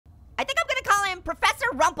I think I'm gonna call him Professor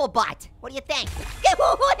Rumplebutt. What do you think?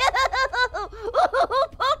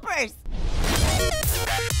 Poopers!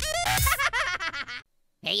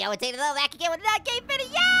 Hey yo, it's Little back again with another game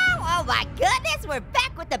video! Oh my goodness, we're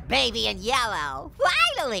back with the baby in yellow.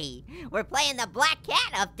 Finally! We're playing the Black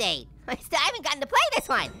Cat update. I haven't gotten to play this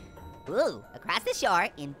one. Ooh, across the shore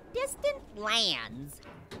in distant lands.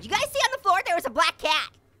 Did you guys see on the floor there was a black cat?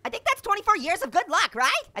 I think that's 24 years of good luck,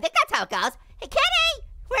 right? I think that's how it goes. Hey, Kitty!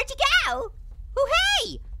 Where'd you go? Oh,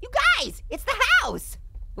 hey! You guys! It's the house!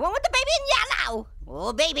 The one with the baby in yellow!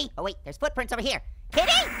 Oh, baby! Oh, wait, there's footprints over here.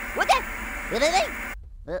 Kitty! What the?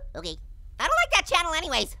 Okay. I don't like that channel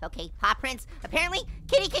anyways. Okay, paw prints. Apparently,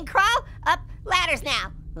 Kitty can crawl up ladders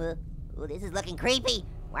now. Oh, this is looking creepy.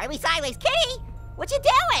 Why are we sideways? Kitty! What you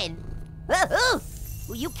doing? Well,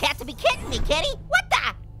 you cats to be kidding me, Kitty. What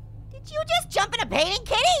the? Did you just jump in a painting,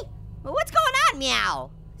 Kitty? Well, what's going on,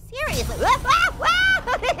 meow? Seriously.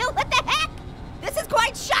 What the heck? This is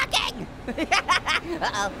quite shocking.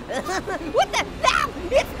 Uh-oh. What the? No,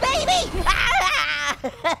 it's baby.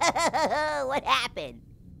 What happened?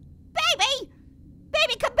 Baby!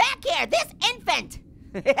 Baby, come back here, this infant.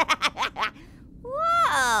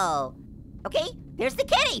 Whoa. Okay, there's the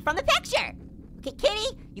kitty from the picture. Okay,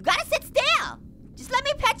 Kitty, you gotta sit still. Just let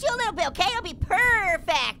me pet you a little bit, okay? It'll be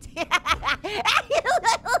perfect.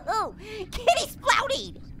 Kitty's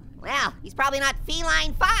splouting. Well, he's probably not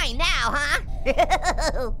feline fine now,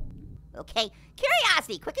 huh? Okay,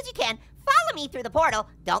 curiosity, quick as you can, follow me through the portal.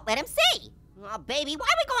 Don't let him see. Oh, baby, why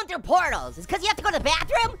are we going through portals? Is it because you have to go to the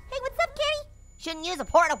bathroom? Hey, what's up, Kitty? Shouldn't use a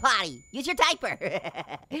portal potty. Use your diaper.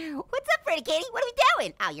 What's up, pretty kitty? What are we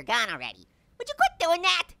doing? Oh, you're gone already. Would you quit doing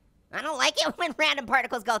that? I don't like it when random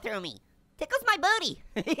particles go through me. Tickles my booty.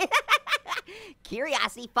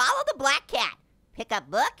 Curiosity, follow the black cat. Pick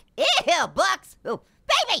up book. Ew, books. Ooh,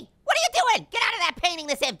 baby, what are you doing? Get out of that painting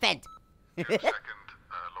this infant. June 2nd,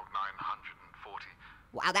 log 940.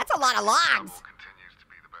 Wow, that's a lot of logs. Travel continues to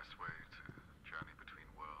be the best way to journey between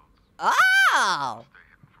worlds. Oh. Stay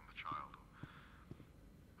hidden from the child.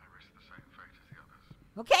 I risk the same fate as the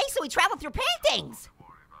others. Okay, so we travel through paintings. Don't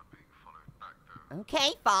worry about being followed back, though.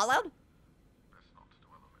 Okay, followed. Best not to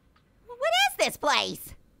dwell on it. What is this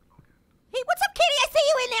place? Hey, what's up, Kitty? I see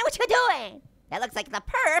you in there. What you doing? That looks like the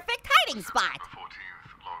perfect hiding spot. The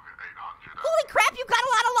 14th, log 800. Holy crap, you've got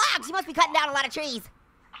a lot of logs. You must be cutting down a lot of trees.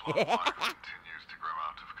 Plot life continues to grow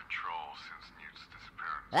out of control since Newt's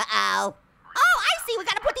disappearance. Uh-oh. Oh, I see. We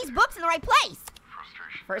gotta put these books in the right place.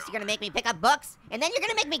 Frustration. First, you're gonna make me pick up books, and then you're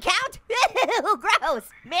gonna make me count? Gross.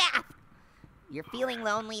 Math. You're feeling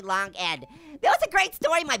lonely, long end. That was a great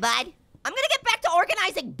story, my bud. I'm gonna get back to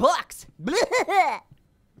organizing books.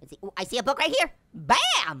 Ooh, I see a book right here.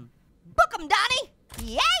 Bam! Book 'em, Donnie.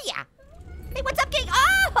 Yeah. Hey, what's up, King?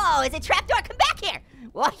 Oh, is it trapdoor? Come back here.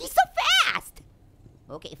 Whoa, he's so fast.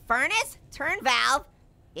 Okay, furnace, turn valve.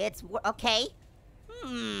 It's, okay.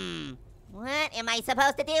 What am I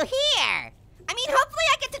supposed to do here? I mean, hopefully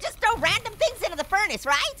I get to just throw random things into the furnace,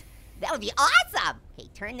 right? That would be awesome. Okay,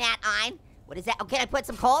 turn that on. What is that? Oh, can I put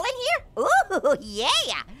some coal in here? Ooh,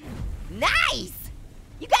 yeah. Nice.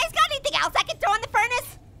 You guys got anything else I can throw in the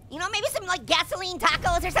furnace? You know, maybe some like gasoline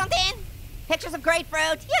tacos or something? Pictures of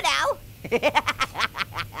grapefruit, you know.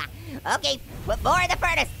 Okay, put more in the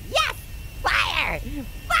furnace. Yes! Fire!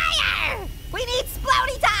 Fire! We need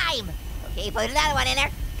splody time! Okay, put another one in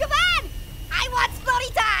there. Come on! I want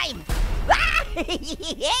splody time! Ah!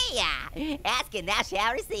 Yeah! Ask and thou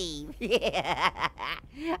shalt receive.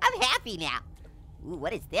 I'm happy now. Ooh,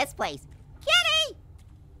 what is this place? Kitty!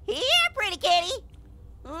 Here, pretty kitty!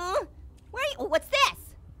 Where are you? What's this?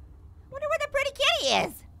 Wonder where the pretty kitty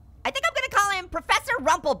is. I think I'm gonna call him Professor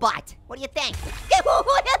Rumplebutt. What do you think?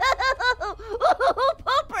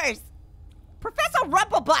 Poopers! Professor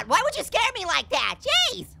Rumplebutt, why would you scare me like that?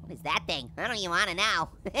 Jeez! What is that thing? I don't even wanna know.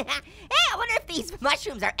 Hey, I wonder if these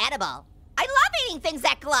mushrooms are edible. I love eating things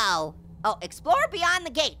that glow. Oh, explore beyond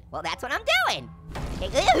the gate. Well, that's what I'm doing. Okay,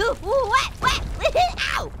 what?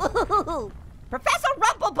 Ow! Ooh. Professor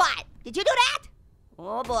Rumplebutt, did you do that?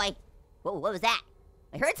 Oh boy. Whoa, what was that?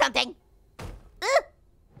 I heard something.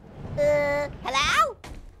 Hello?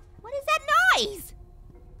 What is that noise?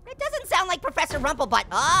 It doesn't sound like Professor Rumplebutt.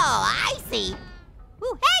 Oh, I see.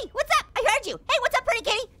 Ooh, hey, what's up? I heard you. Hey, what's up, pretty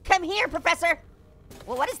kitty? Come here, Professor.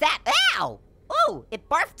 Well, what is that? Ow! Ooh, it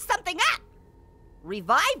barfed something up.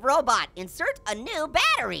 Revive robot, insert a new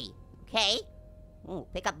battery. Okay. Ooh,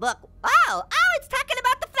 pick up book. Oh, it's talking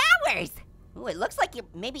about the flowers. Ooh, it looks like you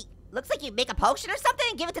make a potion or something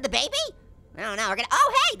and give it to the baby? I don't know, we're gonna,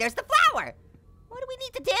 oh hey, there's the flower. What do we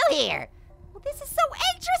need to do here? Well, this is so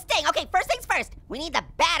interesting. Okay, first things first, we need the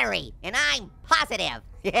battery, and I'm positive.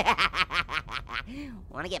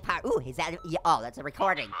 Wanna get power? Ooh, is that? Yeah, oh, that's a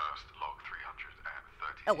recording. First, log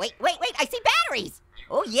 330. Oh, wait, wait, wait, I see batteries.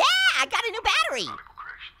 Oh, yeah, I got a new battery. Medical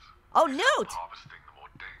creations. Oh, Newt. Harvesting the more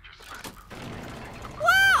dangerous specimens.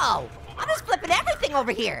 Whoa, I'm just flipping everything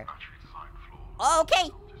over here. Battery design flaws. Okay.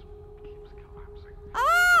 Just keeps collapsing.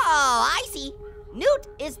 Oh, I see. Newt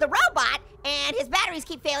is the robot, and his batteries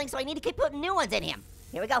keep failing, so I need to keep putting new ones in him.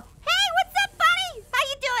 Here we go. Hey, what's up, buddy? How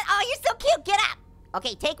you doing? Oh, you're so cute. Get up.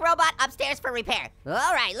 Okay, take robot upstairs for repair.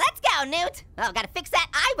 All right, let's go, Newt. Oh, gotta fix that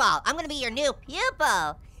eyeball. I'm gonna be your new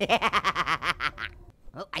pupil.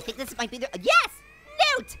 Oh, I think this might be the, yes,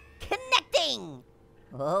 Newt, connecting.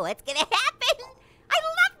 Oh, it's gonna happen. I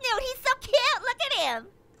love Newt, he's so cute, look at him.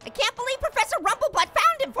 I can't believe Professor Rumplebutt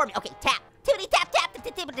found him for me. Okay, tap, tibbity tap tap,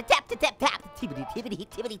 tibbity tap tap tap, tibbity tibbity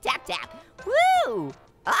tibbity tap tap. Woo!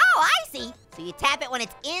 Oh, I see. So you tap it when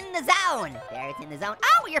it's in the zone. There, it's in the zone.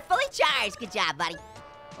 Oh, you're fully charged. Good job, buddy.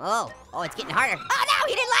 Oh, it's getting harder. Oh no,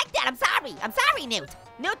 he didn't like that. I'm sorry. I'm sorry, Newt.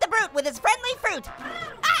 Newt the Brute with his friendly fruit.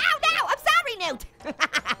 Oh no, I'm sorry, Newt.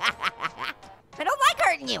 I don't like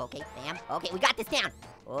hurting you. Okay, bam. Okay, we got this down.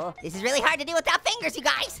 Oh, this is really hard to do without fingers, you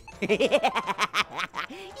guys. Yes,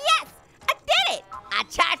 I did it. I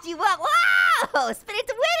charged you up. Whoa, spin it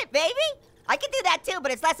to win it, baby. I can do that too,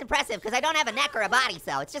 but it's less impressive because I don't have a neck or a body,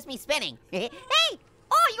 so it's just me spinning. Hey,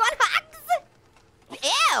 oh, you want hugs?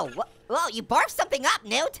 Ew, whoa, you barfed something up,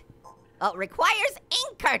 Newt. Oh, requires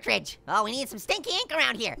ink cartridge. Oh, we need some stinky ink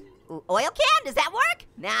around here. Ooh, oil can, does that work?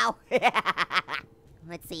 No.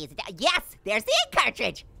 Let's see, is it that? Yes, there's the ink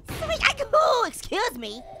cartridge. Sweet, ooh, excuse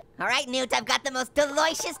me. All right, Newt, I've got the most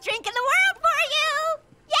delicious drink in the world for you.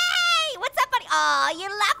 Yay, what's up, buddy? Oh, you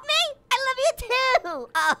love me? I love you too.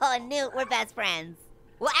 Oh, Newt, we're best friends.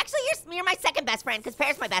 Well, actually, you're my second best friend, because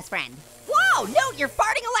Pear's my best friend. Whoa, Newt, you're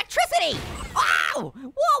farting electricity. Wow, whoa,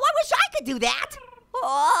 I wish I could do that.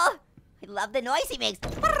 Oh, I love the noise he makes.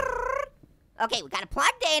 Okay, we got it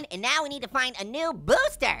plugged in, and now we need to find a new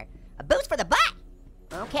booster. A boost for the butt.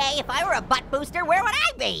 Okay, if I were a butt booster, where would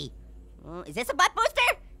I be? Is this a butt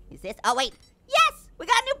booster? Is this, oh wait, yes, we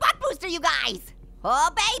got a new butt booster, you guys.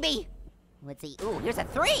 Oh, baby. Let's see, ooh, here's a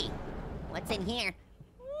 3. What's in here?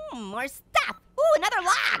 More stuff. Ooh, another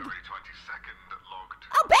log. February 22nd, log 2.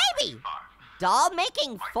 Oh, baby. 5. Doll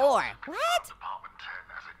making 4. What? Department 10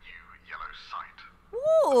 as a new yellow site.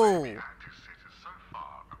 Ooh. The active cities so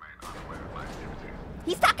far remain unaware of my activities.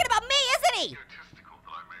 He's talking about me, isn't he? Egotistical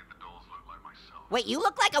that I made the dolls look like myself. Wait, you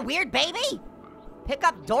look like a weird baby? Pick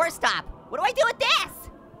up doorstop. What do I do with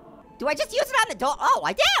this? Do I just use it on the door? Oh,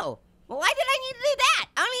 I do. Well, why did I need to do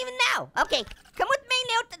that? I don't even know. Okay, come with me,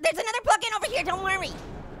 Newt. There's another plug-in over here, don't worry.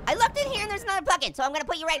 I looked in here and there's another plug-in, so I'm gonna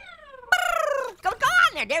put you right, go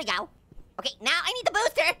on there, there we go. Okay, now I need the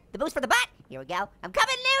booster, the boost for the butt. Here we go, I'm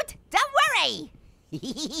coming, Newt, don't worry.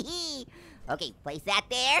 Okay, place that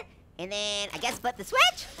there, and then I guess flip the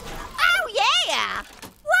switch. Oh yeah,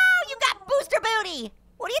 whoa, you got booster booty.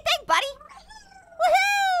 What do you think, buddy?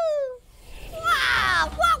 Woohoo! Wow,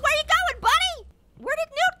 whoa, where you going, buddy? Where did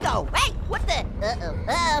Newt go? Wait, what the,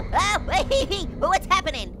 wait, what's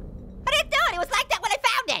happening? I didn't do it, it was like that when I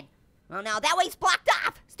found it. Oh no, that way's blocked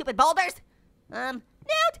off, stupid boulders. Newt, what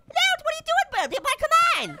are you doing, buddy? Come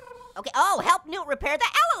on. Okay, oh, help Newt repair the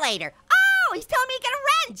elevator. Oh, he's telling me to get a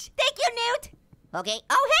wrench. Thank you, Newt. Okay,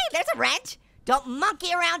 oh hey, there's a wrench. Don't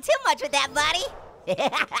monkey around too much with that, buddy.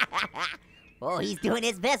 Oh, he's doing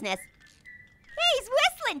his business. Hey, he's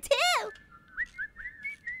whistling too.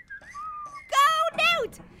 Go,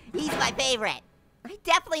 Newt. He's my favorite. I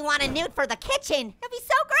definitely want a Newt for the kitchen. That'd be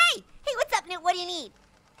so great. Hey, what's up, Newt? What do you need?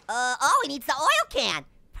 Oh, he needs the oil can.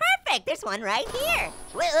 Perfect, there's one right here.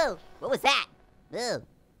 Whoa, what was that? Ooh.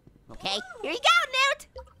 Okay, here you go, Newt.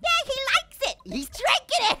 Yeah, he likes it. He's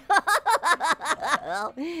drinking it.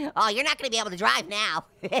 Oh, you're not gonna be able to drive now.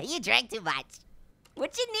 You drank too much.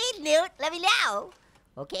 What you need, Newt? Let me know.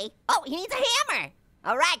 Okay, oh, he needs a hammer.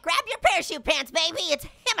 All right, grab your parachute pants, baby. It's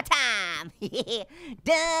hammer time.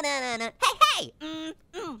 Dun-dun-dun-dun. Hey,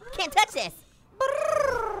 can't touch this. I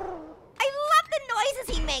love the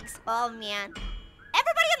noises he makes. Oh, man.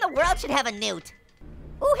 Everybody in the world should have a Newt.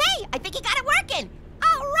 Oh, hey, I think he got it working.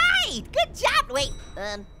 All right, good job. Wait,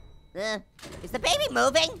 is the baby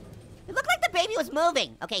moving? It looked like the baby was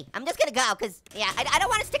moving. Okay, I'm just gonna go, because, yeah, I don't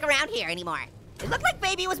want to stick around here anymore. It looked like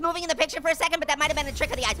baby was moving in the picture for a second, but that might have been a trick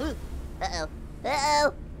of the eyes. Ooh, uh-oh.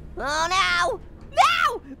 Uh-oh. Oh, no.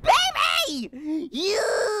 No! Baby!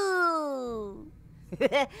 You!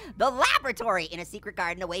 The laboratory in a secret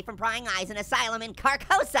garden away from prying eyes, an asylum in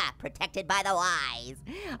Carcosa, protected by the wise.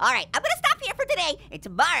 All right, I'm gonna stop here for today, and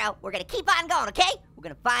tomorrow we're gonna keep on going, okay? We're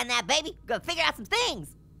gonna find that baby, we're gonna figure out some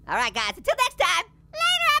things. All right, guys, until next time,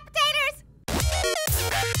 Later,